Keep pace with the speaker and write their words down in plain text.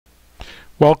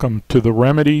Welcome to the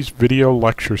Remedies video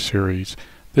lecture series.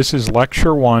 This is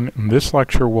lecture 1, and this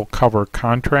lecture will cover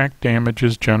contract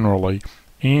damages generally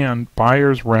and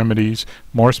buyer's remedies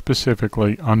more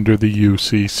specifically under the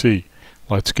UCC.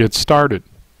 Let's get started.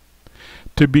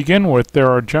 To begin with,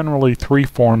 there are generally three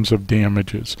forms of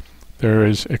damages. There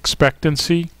is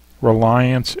expectancy,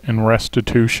 reliance, and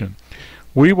restitution.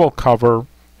 We will cover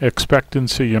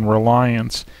expectancy and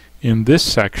reliance in this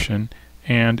section,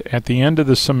 and at the end of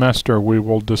the semester we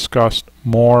will discuss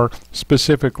more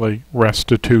specifically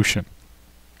restitution.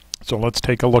 So let's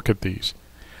take a look at these.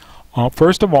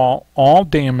 First of all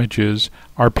damages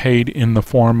are paid in the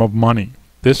form of money.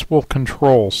 This will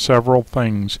control several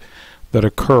things that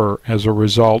occur as a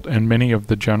result and many of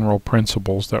the general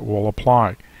principles that will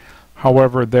apply.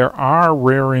 However, there are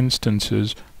rare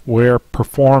instances where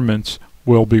performance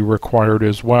will be required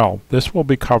as well. This will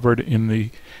be covered in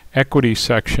the equity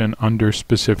section under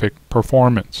specific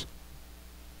performance.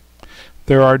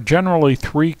 There are generally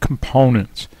three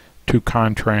components to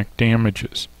contract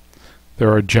damages.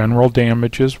 There are general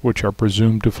damages, which are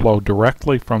presumed to flow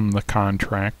directly from the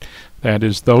contract. That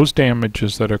is, those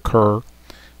damages that occur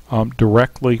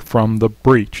directly from the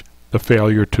breach, the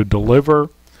failure to deliver,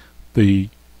 the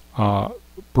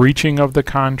breaching of the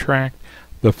contract,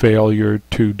 the failure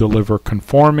to deliver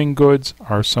conforming goods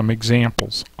are some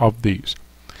examples of these.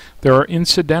 There are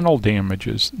incidental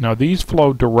damages. Now these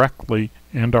flow directly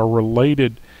and are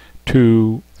related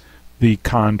to the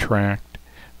contract,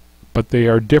 but they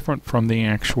are different from the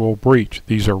actual breach.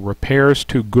 These are repairs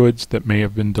to goods that may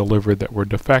have been delivered that were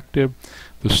defective,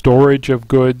 the storage of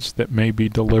goods that may be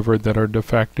delivered that are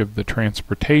defective, the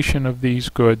transportation of these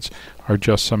goods are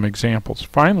just some examples.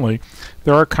 Finally,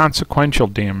 there are consequential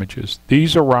damages.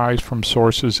 These arise from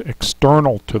sources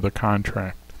external to the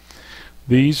contract.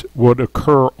 These would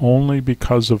occur only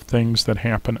because of things that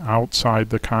happen outside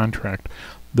the contract.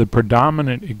 The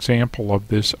predominant example of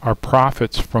this are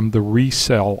profits from the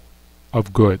resale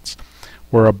of goods,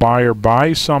 where a buyer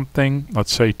buys something,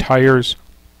 let's say tires,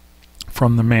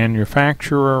 from the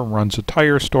manufacturer, runs a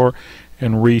tire store,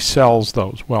 and resells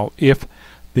those. Well, if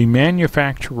the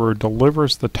manufacturer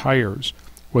delivers the tires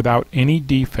without any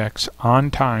defects on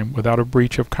time, without a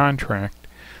breach of contract,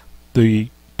 the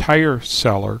tire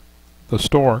seller, the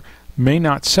store, may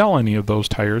not sell any of those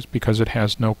tires because it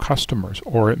has no customers,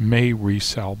 or it may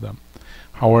resell them.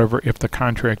 However, if the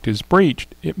contract is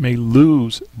breached, it may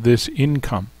lose this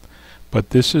income,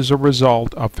 but this is a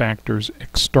result of factors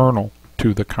external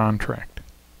to the contract.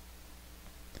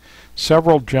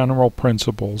 Several general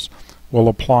principles will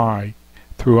apply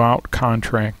throughout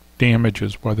contract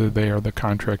damages, whether they are the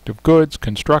contract of goods,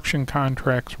 construction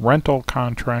contracts, rental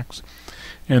contracts,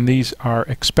 and these are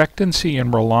expectancy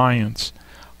and reliance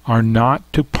are not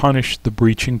to punish the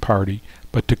breaching party,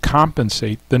 but to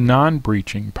compensate the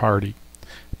non-breaching party.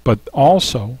 But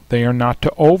also, they are not to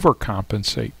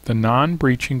overcompensate. The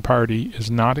non-breaching party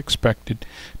is not expected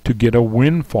to get a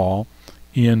windfall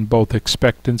in both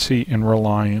expectancy and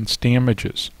reliance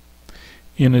damages.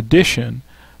 In addition,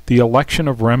 the election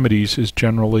of remedies is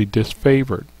generally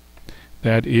disfavored.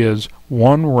 That is,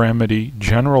 one remedy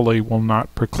generally will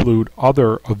not preclude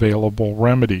other available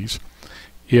remedies.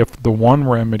 If the one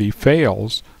remedy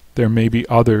fails, there may be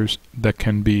others that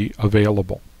can be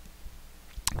available.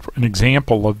 An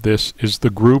example of this is the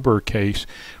Gruber case,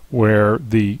 where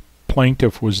the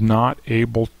plaintiff was not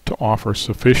able to offer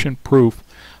sufficient proof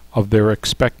of their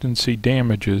expectancy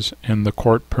damages, and the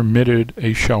court permitted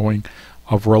a showing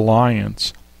of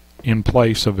reliance in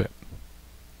place of it.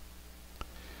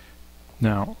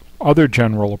 Now, other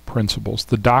general principles.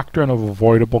 The doctrine of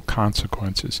avoidable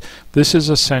consequences. This is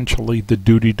essentially the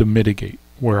duty to mitigate.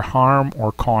 Where harm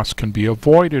or cost can be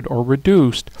avoided or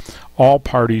reduced, all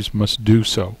parties must do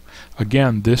so.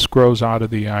 Again, this grows out of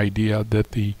the idea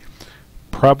that the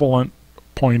prevalent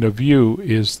point of view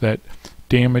is that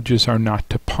damages are not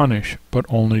to punish, but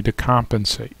only to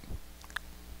compensate.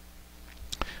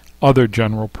 Other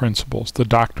general principles. The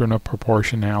doctrine of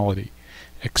proportionality.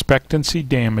 Expectancy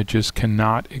damages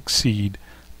cannot exceed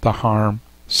the harm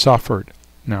suffered.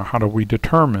 Now, how do we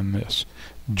determine this?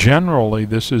 Generally,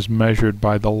 this is measured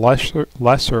by the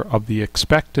lesser of the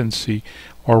expectancy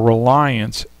or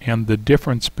reliance and the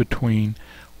difference between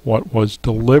what was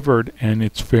delivered and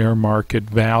its fair market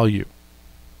value.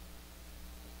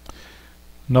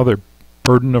 Another,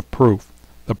 burden of proof.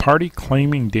 The party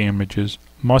claiming damages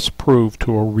must prove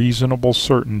to a reasonable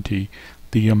certainty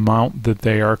the amount that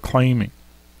they are claiming.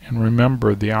 And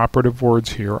remember, the operative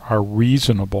words here are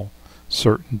reasonable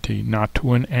certainty, not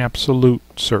to an absolute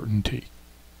certainty.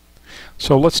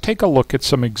 So let's take a look at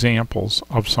some examples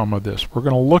of some of this. We're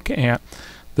going to look at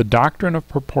the doctrine of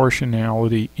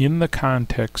proportionality in the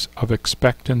context of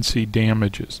expectancy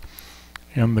damages.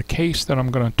 And the case that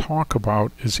I'm going to talk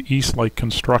about is Eastlake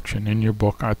Construction in your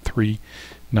book at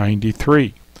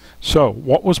 393. So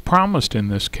what was promised in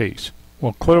this case?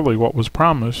 Well, clearly what was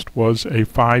promised was a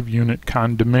 5-unit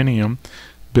condominium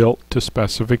built to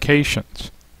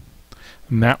specifications.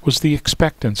 And that was the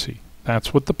expectancy.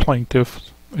 That's what the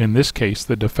plaintiffs, in this case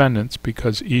the defendants,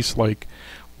 because Eastlake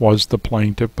was the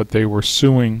plaintiff but they were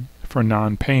suing for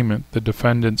non-payment, the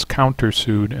defendants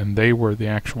countersued and they were the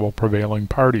actual prevailing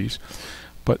parties.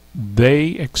 But they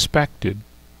expected,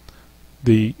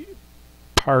 the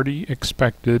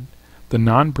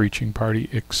non-breaching party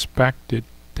expected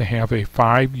to have a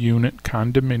 5-unit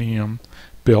condominium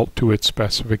built to its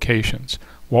specifications.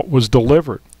 What was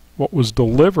delivered? What was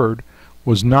delivered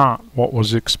was not what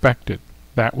was expected.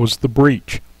 That was the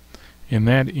breach. In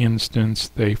that instance,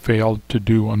 they failed to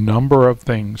do a number of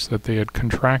things that they had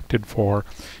contracted for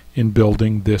in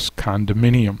building this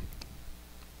condominium.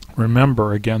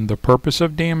 Remember, again, the purpose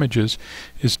of damages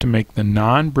is to make the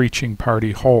non-breaching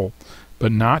party whole,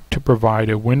 but not to provide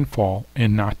a windfall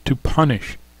and not to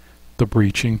punish the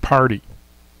breaching party.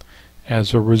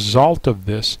 As a result of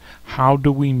this, how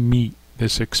do we meet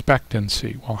this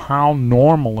expectancy? Well, how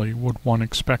normally would one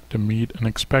expect to meet an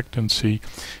expectancy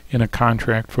in a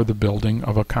contract for the building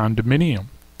of a condominium?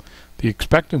 The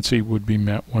expectancy would be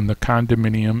met when the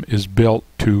condominium is built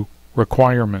to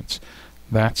requirements.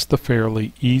 That's the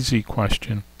fairly easy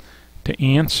question to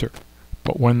answer.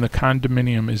 But when the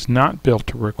condominium is not built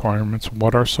to requirements,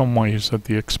 what are some ways that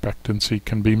the expectancy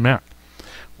can be met?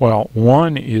 Well,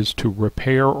 one is to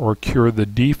repair or cure the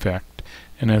defect,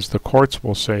 and as the courts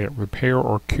will say it, repair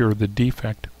or cure the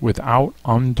defect without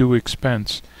undue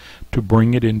expense to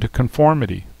bring it into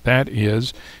conformity. That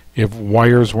is, if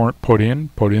wires weren't put in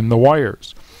the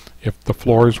wires. If the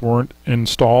floors weren't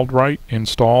installed right,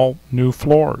 install new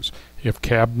floors. If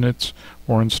cabinets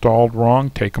were installed wrong,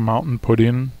 take them out and put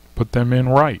them in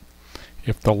right.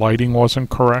 If the lighting wasn't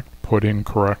correct, put in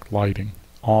correct lighting.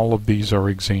 All of these are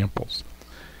examples.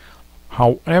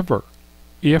 However,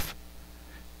 if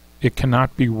it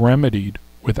cannot be remedied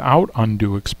without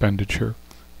undue expenditure,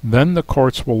 then the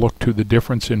courts will look to the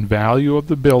difference in value of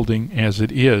the building as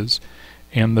it is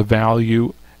and the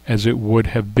value as it would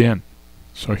have been.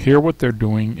 So here what they're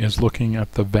doing is looking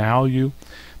at the value.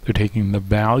 They're taking the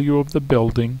value of the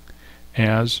building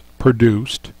as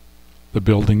produced, the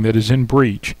building that is in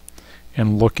breach,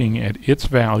 and looking at its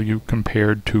value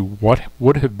compared to what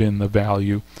would have been the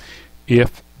value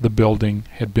if the building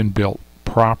had been built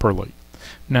properly.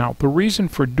 Now, the reason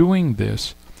for doing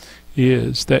this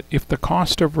is that if the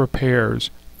cost of repairs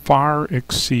far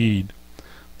exceed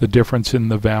the difference in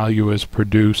the value as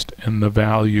produced and the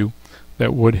value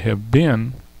that would have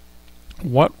been,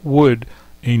 what would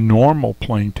a normal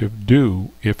plaintiff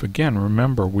do if, again,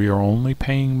 remember, we are only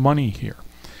paying money here.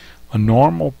 A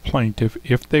normal plaintiff,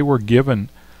 if they were given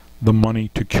the money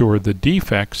to cure the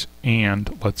defects,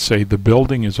 and let's say the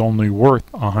building is only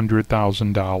worth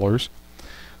 $100,000,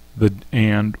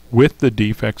 and with the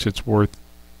defects it's worth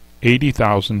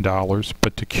 $80,000,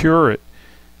 but to cure it,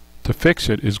 to fix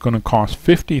it, is going to cost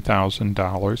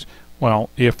 $50,000. Well,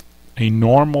 if a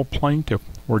normal plaintiff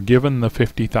were given the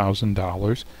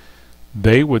 $50,000,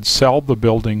 they would sell the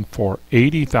building for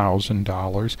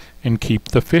 $80,000 and keep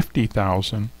the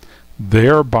 $50,000,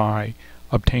 thereby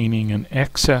obtaining an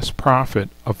excess profit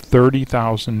of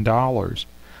 $30,000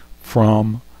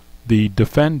 from the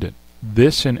defendant.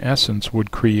 This, in essence,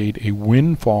 would create a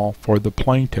windfall for the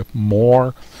plaintiff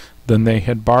more than they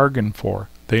had bargained for.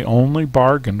 They only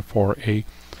bargained for a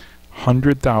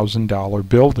 $100,000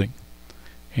 building,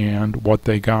 and what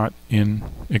they got in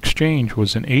exchange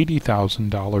was an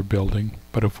 $80,000 building.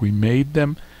 But if we made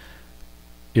the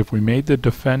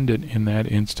defendant in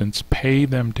that instance pay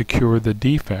them to cure the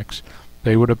defects,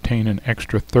 they would obtain an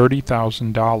extra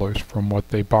 $30,000 from what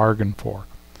they bargained for.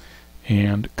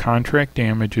 And contract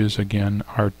damages, again,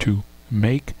 are to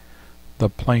make the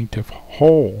plaintiff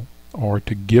whole, or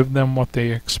to give them what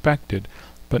they expected,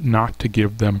 but not to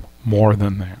give them more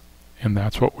than that. And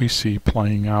that's what we see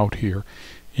playing out here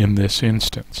in this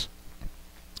instance.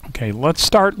 Okay, let's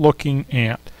start looking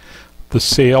at the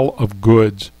sale of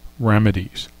goods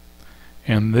remedies.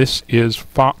 And this is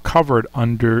covered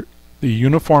under the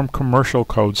Uniform Commercial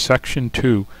Code. Section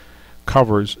 2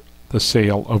 covers the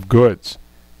sale of goods.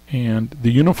 And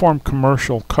the Uniform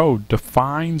Commercial Code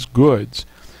defines goods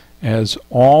as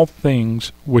all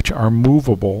things which are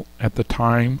movable at the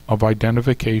time of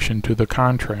identification to the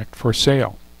contract for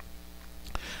sale.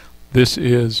 This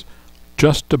is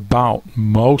just about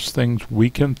most things we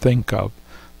can think of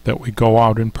that we go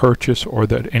out and purchase, or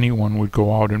that anyone would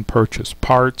go out and purchase.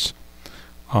 Parts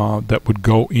that would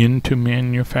go into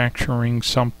manufacturing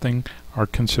something are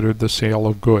considered the sale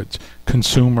of goods.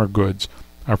 Consumer goods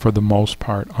are for the most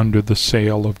part under the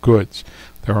sale of goods.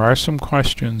 There are some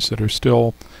questions that are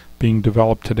still being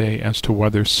developed today as to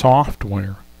whether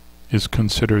software is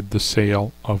considered the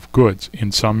sale of goods.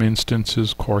 In some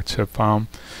instances, courts have found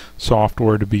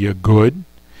software to be a good.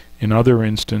 In other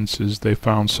instances, they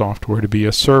found software to be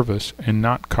a service and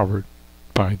not covered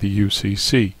by the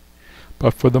UCC.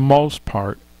 But for the most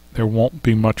part, there won't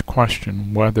be much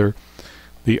question whether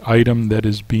the item that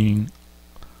is being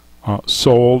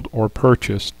sold or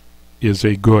purchased is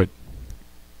a good.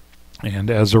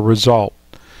 And as a result,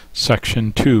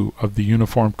 Section 2 of the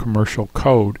Uniform Commercial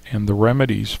Code and the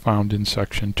remedies found in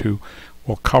Section 2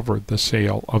 will cover the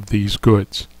sale of these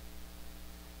goods.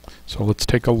 So let's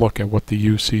take a look at what the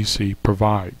UCC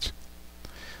provides.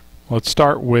 Let's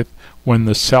start with when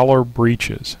the seller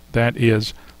breaches. That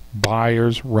is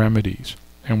buyer's remedies.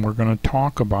 And we're going to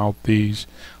talk about these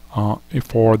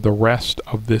for the rest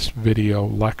of this video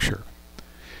lecture.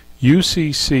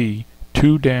 UCC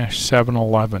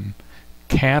 2-711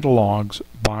 catalogs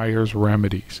buyer's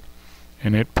remedies,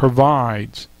 and it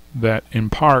provides that in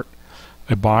part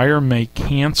a buyer may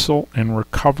cancel and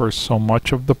recover so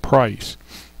much of the price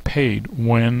paid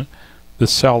when the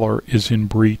seller is in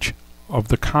breach of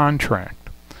the contract.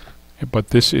 But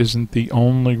this isn't the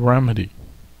only remedy.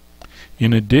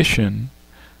 In addition,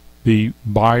 the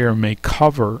buyer may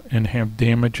cover and have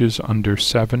damages under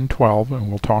 712, and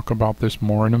we'll talk about this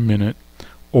more in a minute,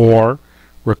 or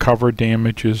recover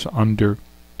damages under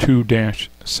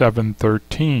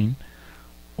 2-713,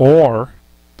 or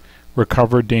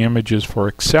recover damages for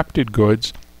accepted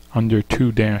goods under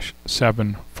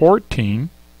 2-714,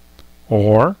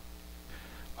 or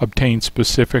obtain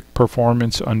specific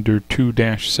performance under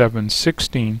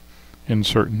 2-716 in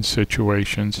certain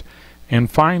situations, and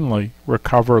finally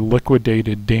recover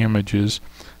liquidated damages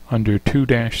under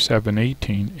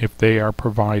 2-718 if they are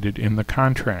provided in the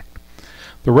contract.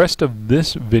 The rest of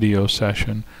this video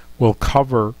session will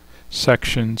cover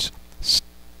sections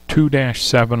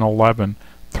 2-711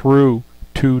 through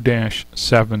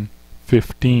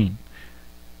 2-715.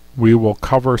 We will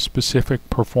cover specific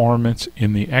performance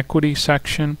in the equity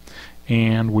section,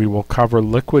 and we will cover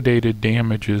liquidated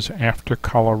damages after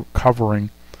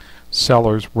covering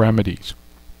seller's remedies.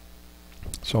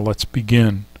 So let's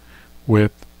begin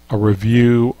with a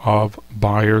review of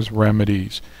buyer's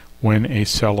remedies when a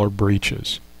seller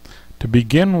breaches. To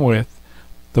begin with,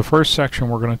 the first section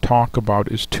we're going to talk about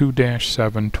is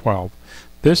 2-712.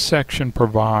 This section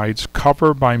provides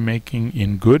cover by making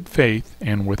in good faith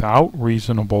and without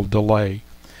reasonable delay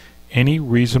any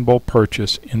reasonable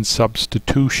purchase in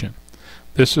substitution.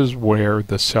 This is where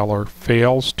the seller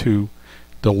fails to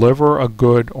deliver a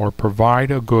good or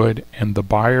provide a good, and the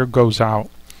buyer goes out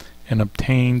and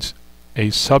obtains a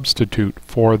substitute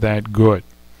for that good.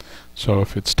 So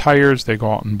if it's tires, they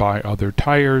go out and buy other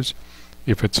tires.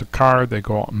 If it's a car, they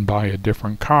go out and buy a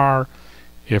different car.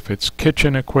 If it's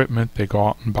kitchen equipment, they go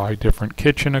out and buy different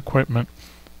kitchen equipment,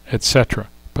 etc.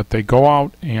 But they go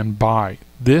out and buy.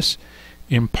 This,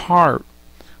 in part,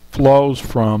 flows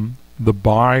from the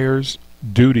buyer's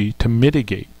duty to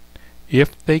mitigate.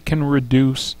 If they can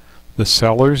reduce the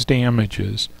seller's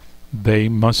damages, they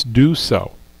must do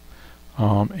so.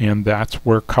 And that's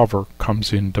where cover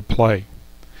comes into play.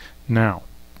 Now,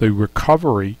 the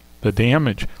recovery, the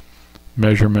damage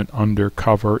measurement under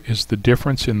cover, is the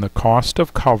difference in the cost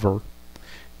of cover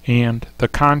and the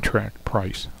contract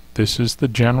price. This is the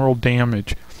general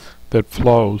damage that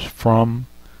flows from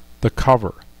the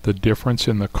cover, the difference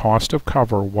in the cost of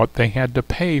cover, what they had to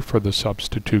pay for the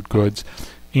substitute goods,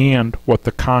 and what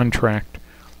the contract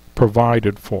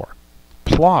provided for,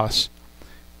 plus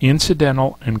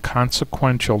incidental and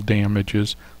consequential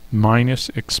damages minus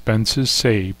expenses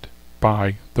saved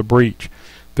by the breach.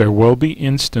 There will be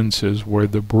instances where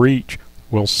the breach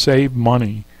will save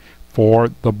money for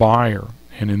the buyer,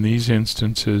 and in these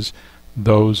instances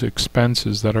those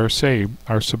expenses that are saved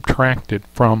are subtracted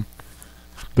from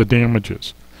the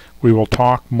damages. We will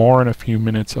talk more in a few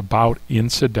minutes about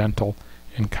incidental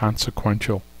and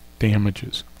consequential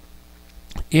damages.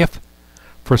 If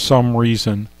for some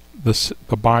reason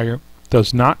the buyer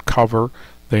does not cover,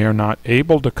 they are not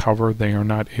able to cover, they are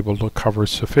not able to cover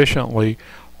sufficiently,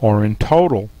 or in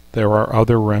total, there are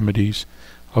other remedies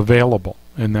available.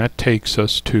 And that takes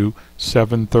us to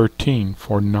 713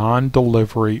 for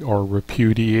non-delivery or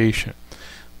repudiation.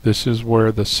 This is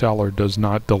where the seller does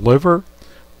not deliver,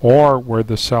 or where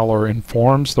the seller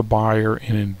informs the buyer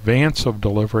in advance of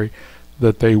delivery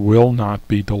that they will not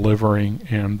be delivering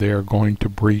and they're going to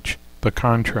breach the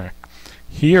contract.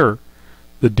 Here,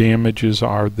 the damages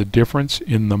are the difference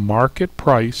in the market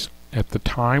price at the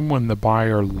time when the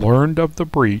buyer learned of the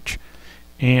breach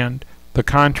and the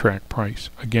contract price.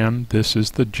 Again, this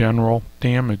is the general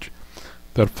damage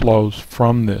that flows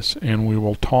from this, and we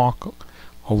will talk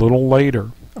a little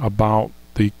later about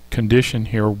the condition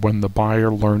here when the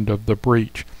buyer learned of the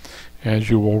breach.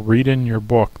 As you will read in your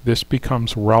book, this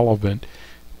becomes relevant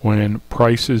when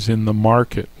prices in the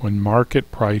market, when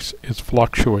market price is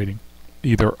fluctuating,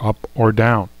 either up or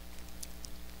down.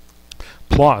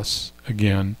 Plus,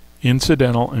 again,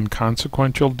 incidental and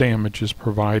consequential damages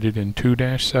provided in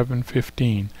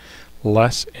 2-715,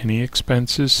 less any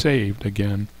expenses saved,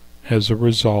 again, as a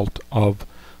result of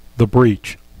the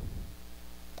breach.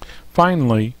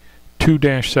 Finally,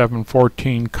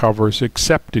 2-714 covers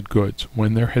accepted goods.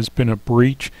 When there has been a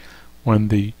breach, when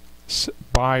the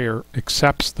buyer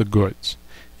accepts the goods.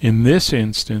 In this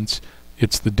instance,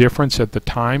 it's the difference at the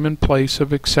time and place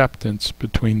of acceptance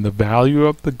between the value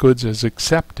of the goods as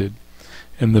accepted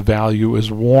and the value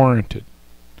as warranted.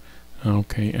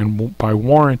 Okay, and by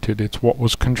warranted, it's what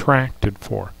was contracted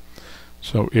for.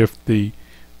 So if the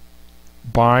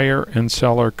buyer and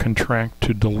seller contract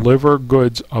to deliver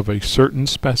goods of a certain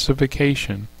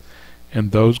specification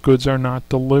and those goods are not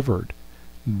delivered,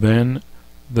 then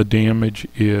the damage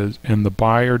is, and the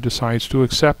buyer decides to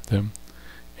accept them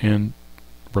and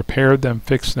repair them,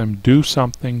 fix them, do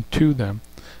something to them,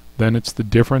 then it's the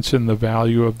difference in the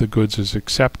value of the goods as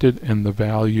accepted and the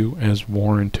value as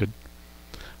warranted.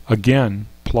 Again,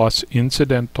 plus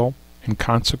incidental and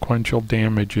consequential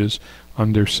damages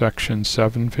under section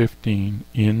 715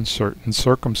 in certain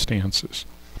circumstances.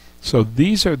 So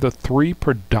these are the three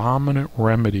predominant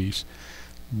remedies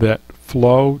that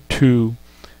flow to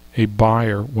a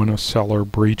buyer when a seller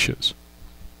breaches.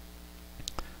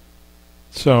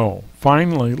 So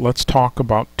finally, let's talk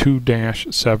about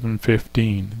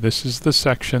 2-715. This is the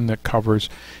section that covers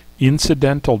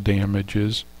incidental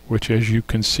damages, which, as you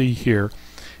can see here,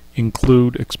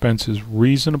 include expenses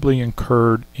reasonably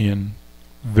incurred in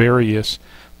various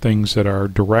things that are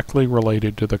directly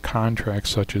related to the contract,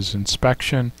 such as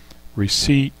inspection,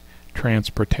 receipt,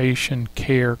 transportation,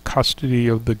 care, custody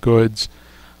of the goods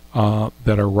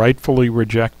that are rightfully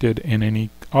rejected, and any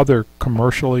other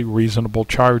commercially reasonable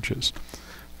charges.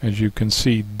 As you can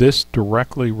see, this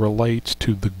directly relates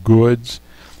to the goods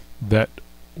that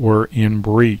were in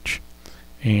breach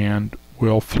and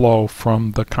will flow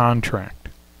from the contract.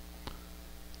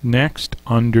 Next,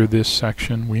 under this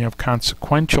section, we have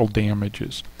consequential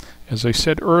damages. As I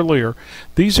said earlier,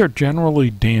 these are generally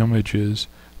damages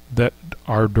that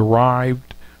are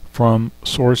derived from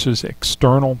sources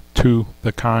external to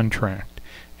the contract.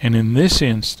 And in this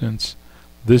instance,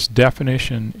 this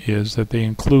definition is that they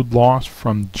include loss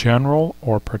from general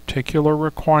or particular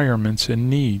requirements and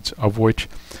needs of which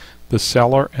the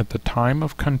seller at the time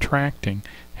of contracting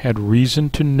had reason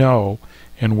to know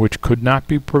and which could not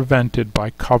be prevented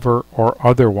by cover or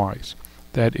otherwise.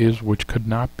 That is, which could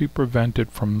not be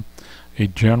prevented from a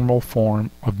general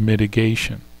form of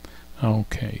mitigation.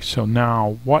 Okay, so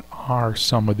now what are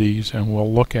some of these, and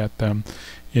we'll look at them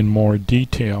in more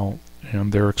detail,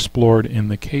 and they're explored in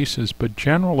the cases, but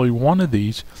generally one of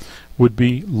these would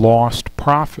be lost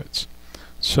profits.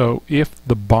 So if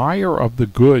the buyer of the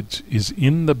goods is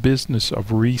in the business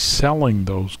of reselling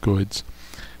those goods,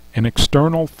 an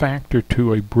external factor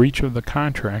to a breach of the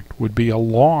contract would be a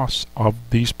loss of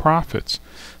these profits.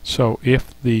 So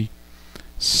if the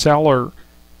seller,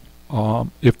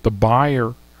 if the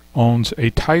buyer owns a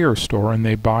tire store and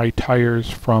they buy tires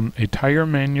from a tire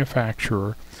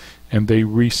manufacturer and they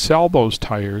resell those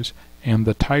tires, and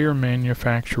the tire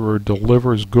manufacturer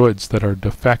delivers goods that are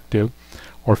defective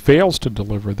or fails to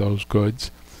deliver those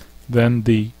goods, then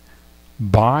the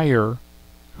buyer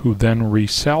who then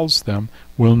resells them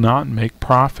will not make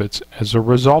profits as a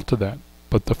result of that.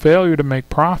 But the failure to make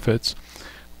profits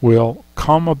will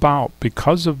come about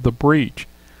because of the breach,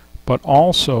 but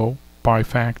also by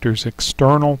factors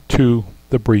external to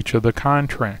the breach of the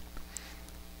contract.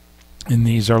 And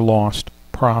these are lost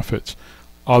profits.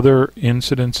 Other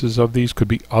incidences of these could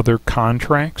be other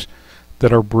contracts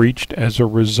that are breached as a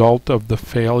result of the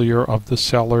failure of the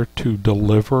seller to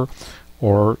deliver,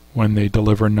 or when they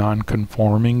deliver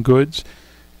non-conforming goods,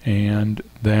 and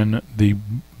then the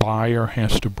buyer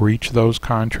has to breach those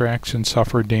contracts and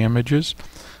suffer damages.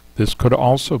 This could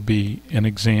also be an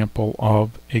example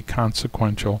of a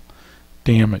consequential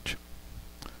damage.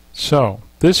 So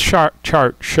this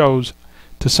chart shows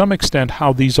to some extent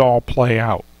how these all play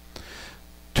out.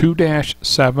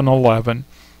 2-711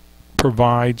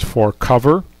 provides for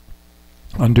cover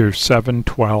under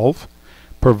 712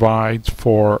 provides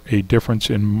for a difference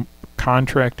in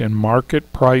contract and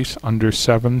market price under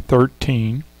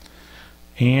 713,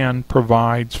 and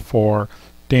provides for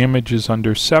damages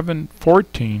under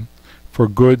 714 for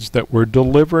goods that were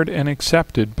delivered and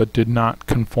accepted but did not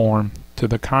conform to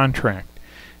the contract.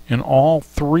 And all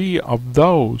three of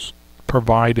those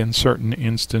provide in certain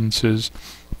instances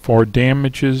for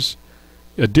damages,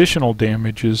 additional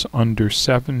damages under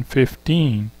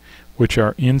 715, which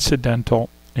are incidental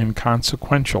and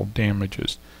consequential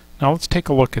damages. Now let's take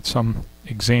a look at some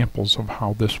examples of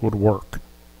how this would work.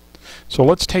 So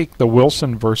let's take the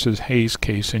Wilson versus Hayes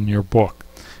case in your book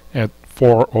at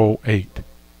 408.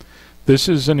 This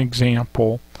is an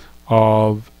example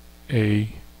of a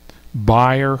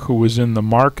buyer who was in the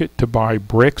market to buy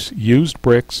bricks, used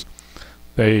bricks.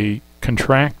 They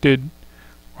contracted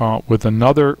with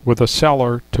a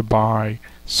seller to buy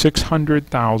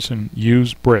 600,000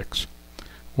 used bricks.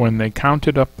 When they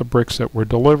counted up the bricks that were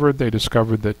delivered, they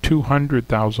discovered that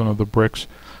 200,000 of the bricks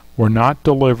were not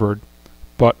delivered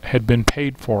but had been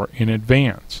paid for in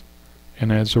advance.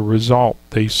 And as a result,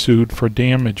 they sued for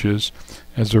damages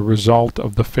as a result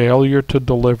of the failure to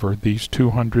deliver these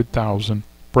 200,000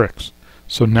 bricks.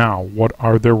 So now, what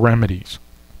are their remedies?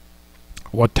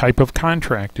 What type of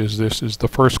contract is this is the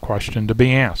first question to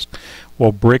be asked.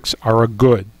 Well, bricks are a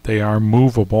good. They are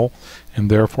movable, and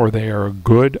therefore they are a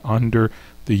good under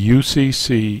the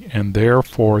UCC, and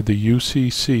therefore the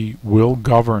UCC will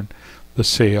govern the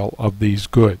sale of these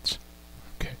goods.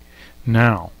 Okay.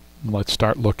 Now, let's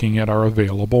start looking at our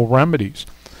available remedies.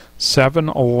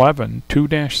 711,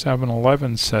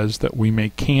 2-711 says that we may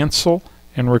cancel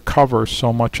and recover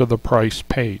so much of the price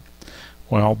paid.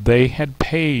 Well, they had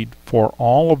paid for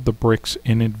all of the bricks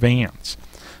in advance,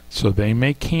 so they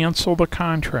may cancel the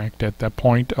contract at that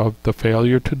point of the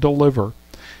failure to deliver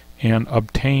and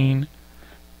obtain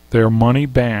their money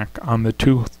back on the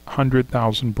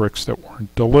 200,000 bricks that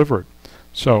weren't delivered.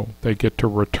 So they get to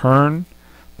return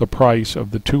the price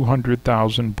of the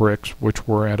 200,000 bricks, which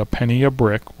were at a penny a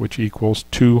brick, which equals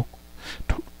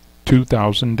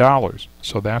 $2,000.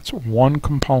 So that's one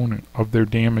component of their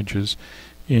damages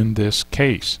in this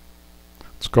case.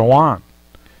 Let's go on.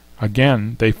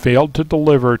 Again, they failed to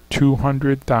deliver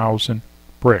 200,000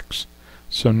 bricks.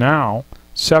 So now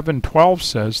 712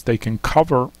 says they can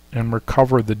cover and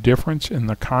recover the difference in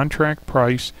the contract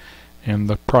price and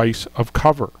the price of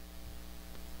cover.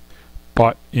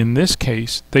 But in this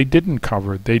case, they didn't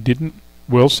cover.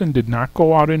 Wilson did not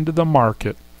go out into the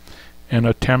market and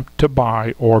attempt to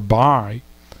buy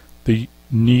the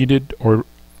needed or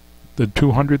the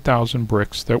 200,000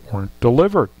 bricks that weren't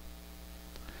delivered.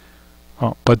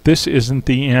 But this isn't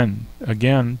the end.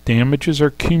 Again, damages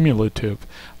are cumulative.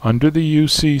 Under the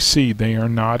UCC, they are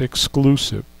not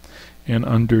exclusive. And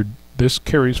under this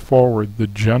carries forward the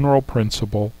general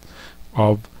principle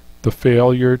of the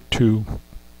failure to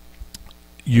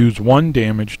use one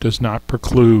damage does not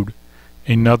preclude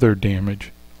another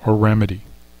damage or remedy.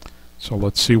 So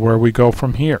let's see where we go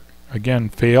from here. Again,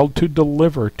 failed to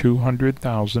deliver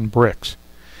 200,000 bricks.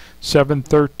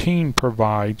 713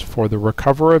 provides for the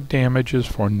recovery of damages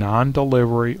for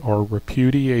non-delivery or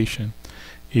repudiation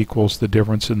equals the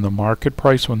difference in the market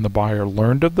price when the buyer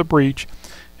learned of the breach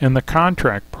and the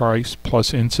contract price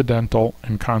plus incidental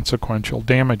and consequential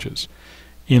damages.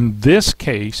 In this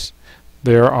case,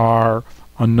 there are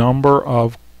a number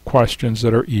of questions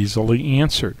that are easily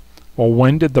answered. Well,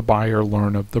 when did the buyer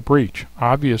learn of the breach?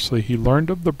 Obviously, he learned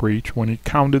of the breach when he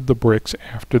counted the bricks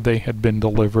after they had been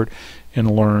delivered and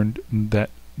learned that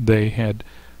they had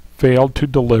failed to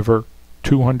deliver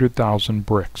 200,000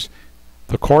 bricks.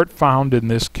 The court found in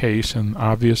this case, and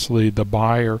obviously the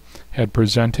buyer had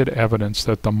presented evidence,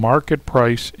 that the market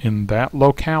price in that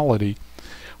locality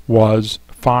was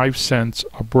 5 cents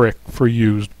a brick for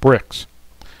used bricks.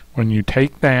 When you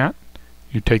take that,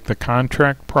 you take the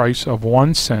contract price of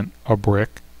 1 cent a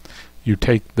brick, you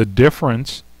take the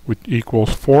difference, which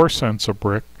equals 4 cents a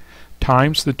brick,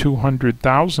 times the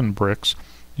 200,000 bricks,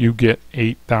 you get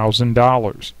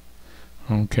 $8,000.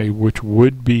 Okay, which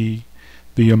would be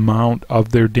the amount of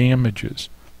their damages.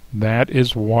 That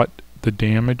is what the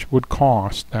damage would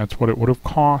cost. That's what it would have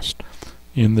cost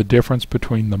in the difference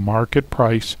between the market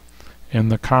price and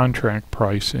the contract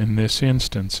price in this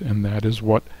instance, and that is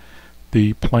what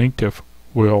the plaintiff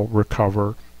will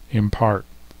recover in part.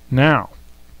 Now,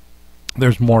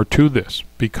 there's more to this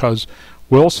because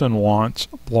Wilson wants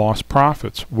lost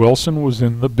profits. Wilson was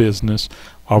in the business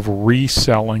of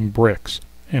reselling bricks,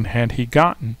 and had he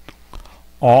gotten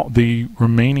all the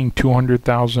remaining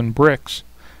 200,000 bricks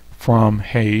from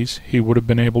Hayes, he would have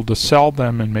been able to sell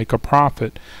them and make a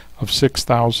profit of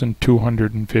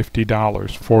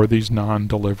 $6,250 for these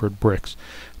non-delivered bricks.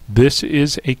 This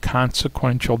is a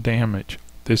consequential damage.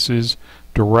 This is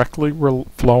directly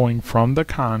flowing from the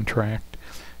contract,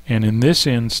 and in this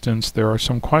instance there are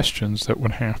some questions that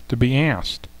would have to be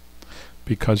asked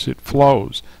because it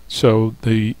flows. So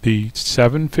the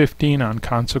 715 on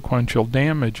consequential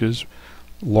damages,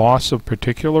 loss of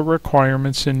particular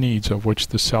requirements and needs of which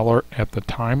the seller at the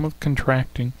time of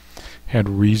contracting had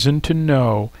reason to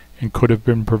know and could have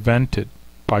been prevented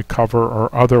by cover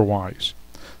or otherwise.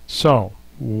 So,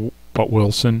 but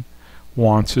Wilson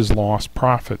wants his lost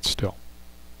profit still.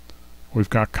 We've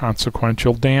got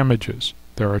consequential damages.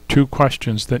 There are two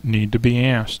questions that need to be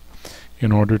asked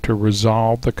in order to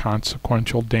resolve the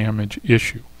consequential damage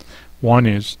issue. One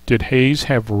is, did Hayes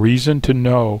have reason to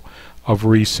know of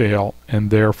resale and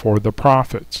therefore the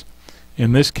profits?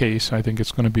 In this case, I think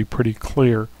it's going to be pretty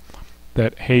clear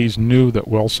that Hayes knew that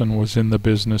Wilson was in the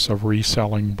business of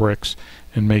reselling bricks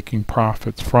and making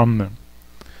profits from them.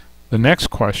 The next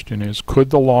question is,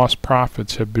 could the lost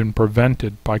profits have been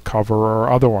prevented by cover or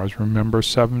otherwise? Remember,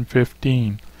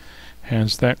 715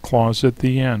 has that clause at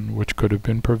the end, which could have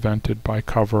been prevented by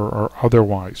cover or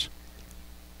otherwise.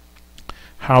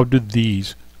 How did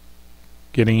these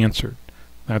get answered?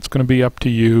 That's going to be up to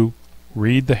you.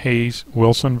 Read the Hayes,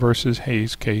 Wilson versus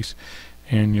Hayes case,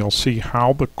 and you'll see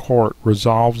how the court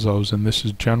resolves those, and this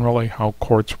is generally how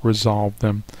courts resolve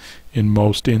them in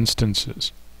most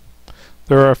instances.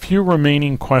 There are a few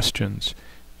remaining questions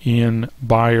in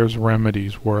buyer's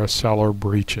remedies where a seller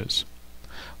breaches.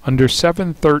 Under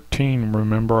 713,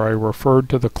 remember I referred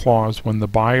to the clause when the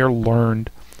buyer learned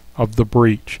of the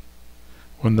breach.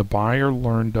 When the buyer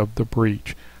learned of the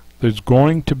breach, there's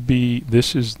going to be,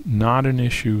 this is not an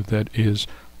issue that is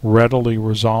readily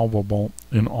resolvable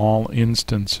in all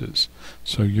instances.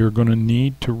 So you're going to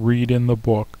need to read in the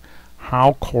book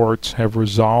how courts have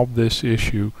resolved this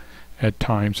issue at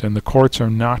times, and the courts are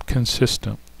not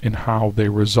consistent in how they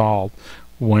resolve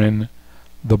when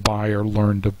the buyer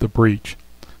learned of the breach.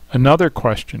 Another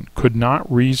question, could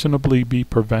not reasonably be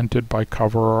prevented by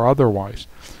cover or otherwise.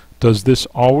 Does this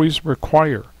always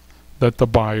require that the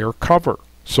buyer cover?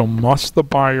 So must the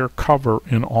buyer cover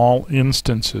in all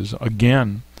instances?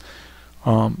 Again,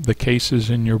 the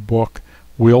cases in your book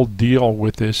will deal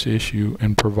with this issue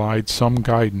and provide some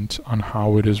guidance on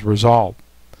how it is resolved.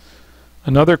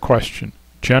 Another question,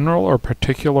 general or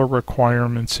particular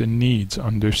requirements and needs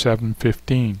under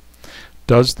 715.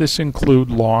 Does this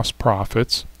include lost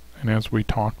profits? And as we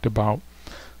talked about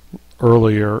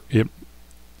earlier, it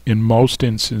in most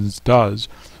instances does,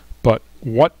 but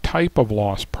what type of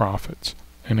lost profits?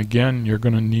 And again, you're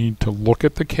going to need to look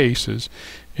at the cases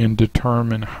and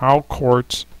determine how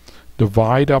courts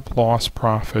divide up lost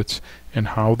profits and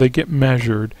how they get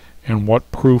measured and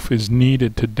what proof is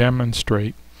needed to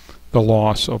demonstrate the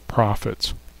loss of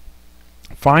profits.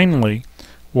 Finally,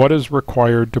 what is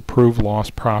required to prove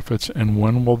lost profits and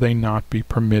when will they not be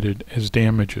permitted as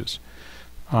damages?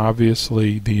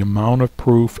 Obviously, the amount of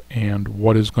proof and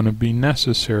what is going to be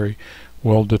necessary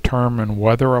will determine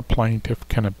whether a plaintiff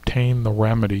can obtain the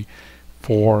remedy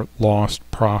for lost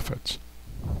profits.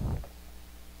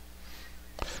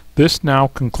 This now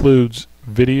concludes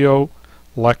video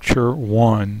lecture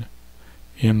 1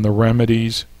 in the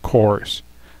Remedies course.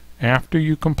 After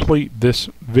you complete this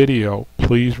video,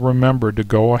 please remember to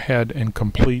go ahead and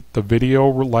complete the video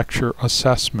lecture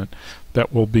assessment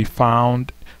that will be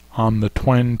found on the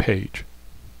Twin page.